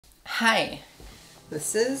Hi,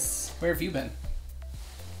 this is... Where have you been?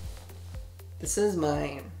 This is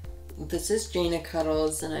mine. This is Jana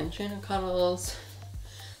Cuddles, and I'm Jana Cuddles.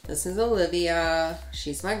 This is Olivia.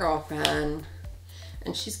 She's my girlfriend.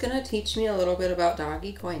 And she's gonna teach me a little bit about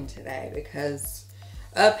DogeCoin today, because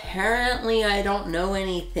apparently I don't know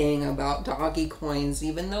anything about DogeCoins,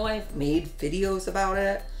 even though I've made videos about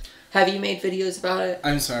it. Have you made videos about it?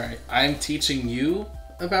 I'm sorry. I'm teaching you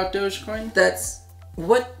about DogeCoin? That's...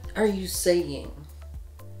 What are you saying?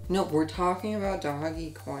 No, we're talking about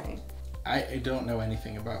DogeCoin. I don't know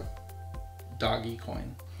anything about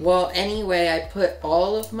DogeCoin. Well, anyway, I put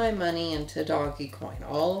all of my money into DogeCoin.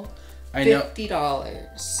 All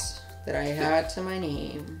 $50 that I had to my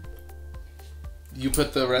name. You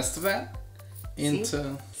put the rest of that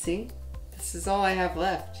into... See? This is all I have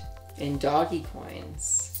left in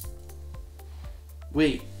DogeCoins.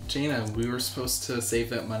 Wait, Jana, we were supposed to save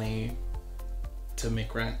that money to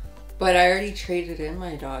make rent. But I already traded in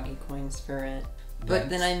my DogeCoins for rent.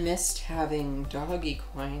 But then I missed having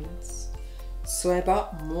DogeCoins, so I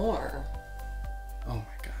bought more. Oh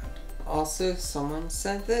my god. Also, someone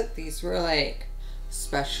said that these were like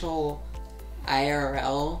special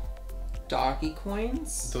IRL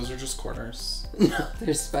DogeCoins. Those are just quarters. No,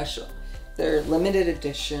 they're special. They're limited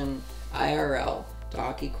edition IRL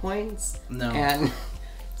DogeCoins. No. And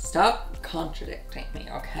stop contradicting me,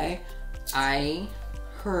 okay? I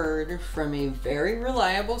heard from a very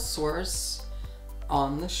reliable source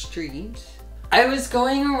on the street. I was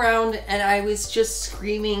going around and I was just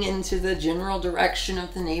screaming into the general direction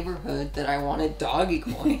of the neighborhood that I wanted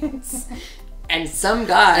DogeCoins. And some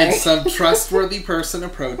guy... And some trustworthy person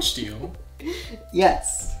approached you.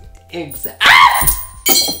 Yes. Exactly. Ah!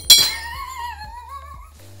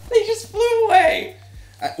 They just flew away.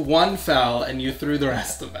 One fell and you threw the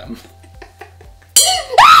rest of them.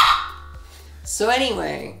 So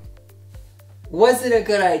anyway, was it a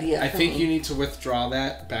good idea? I think you need to withdraw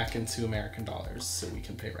that back into American dollars so we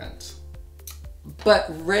can pay rent. But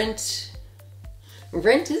rent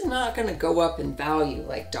is not going to go up in value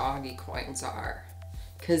like DogeCoins are.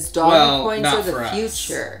 Because DogeCoins are the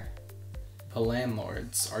future. The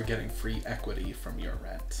landlords are getting free equity from your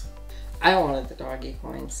rent. I wanted the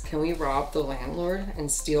DogeCoins. Can we rob the landlord and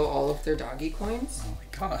steal all of their DogeCoins? Oh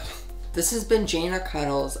my god. This has been Jana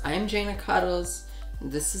Cuddles. I'm Jana Cuddles.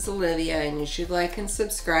 This is Olivia, and you should like and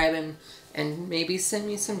subscribe and maybe send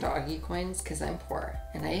me some DogeCoins because I'm poor.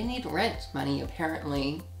 And I need rent money,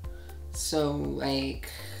 apparently. So, like,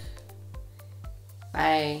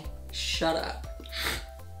 bye. Shut up.